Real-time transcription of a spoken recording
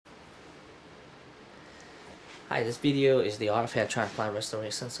Hi, this video is the art of hair transplant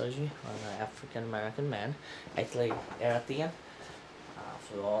restoration surgery on an African American man, actually Eritrean,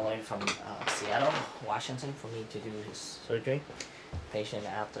 flew all the way from Seattle, Washington for me to do his surgery. Patient,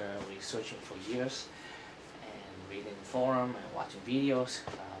 after researching for years and reading the forum and watching videos,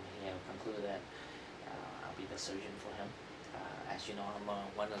 he concluded that I'll be the surgeon for him. As you know,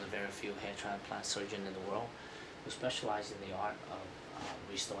 I'm one of the very few hair transplant surgeons in the world who specialize in the art of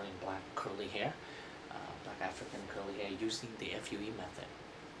restoring black curly hair. Black African curly hair using the FUE method.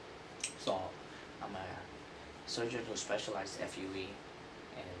 So I'm a surgeon who specializes FUE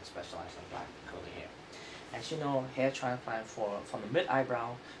and specializes in black curly hair. As you know, hair transplant from the mid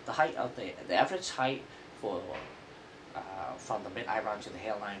eyebrow, the height of the average height for from the mid eyebrow to the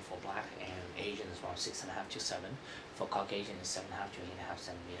hairline for black and Asian is about 6.5 to 7. For Caucasian is 7.5 to 8.5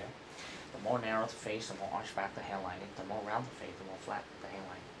 centimeter. The more narrow the face, the more arched back the hairline. The more round the face, the more flat the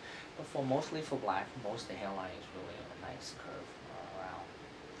hairline. But mostly for black, most of the hairline is really a nice curve around.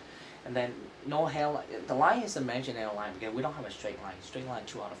 And then no hairline, the line is an imaginary line because we don't have a straight line. Straight line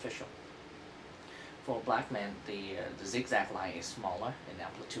is too artificial. For a black man, the zigzag line is smaller in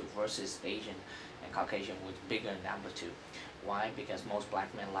amplitude versus Asian and Caucasian with bigger in amplitude. Why? Because most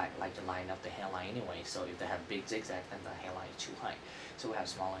black men like to line up the hairline anyway. So if they have big zigzag, then the hairline is too high. So we have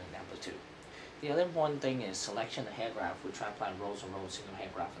smaller in amplitude. The other important thing is selection of hair graft. We transplant rows and rows single hair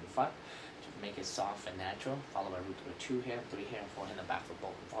graft in the front to make it soft and natural, followed by root over 2 hair, 3 hair, 4 hair in the back for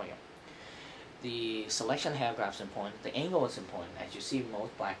bulk and volume. The selection of hair graft is important. The angle is important. As you see,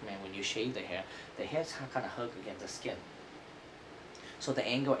 most black men, when you shave the hair is kind of hugged against the skin. So the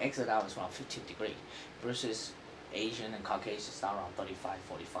angle exit out is around 15 degrees versus Asian and Caucasian start around 35,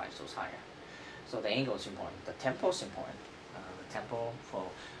 45, so it's higher. So the angle is important. The tempo is important. The tempo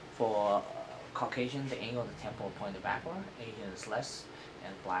for Caucasian, the angle of the tempo is pointed backward. Asian is less,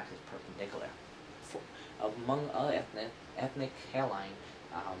 and black is perpendicular. Among other ethnic hairline,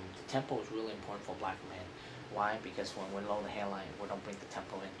 the tempo is really important for black men. Why? Because when we lower the hairline, we don't bring the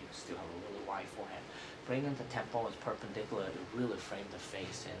tempo in. You still have a really wide forehead. Bringing the tempo is perpendicular to really frame the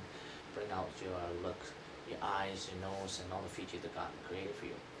face and bring out your look, your eyes, your nose, and all the features that God created for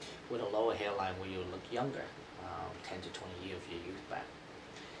you. With a lower hairline, where you look younger, 10 to 20 years of your youth back.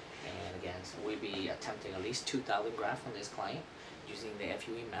 And again, so we'll be attempting at least 2,000 grafts on this client using the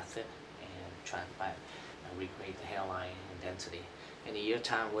FUE method and transplant and recreate the hairline and density. In a year's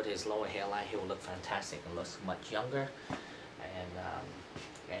time, with his lower hairline, he will look fantastic and looks much younger,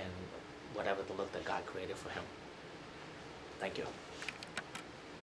 and whatever the look that God created for him. Thank you.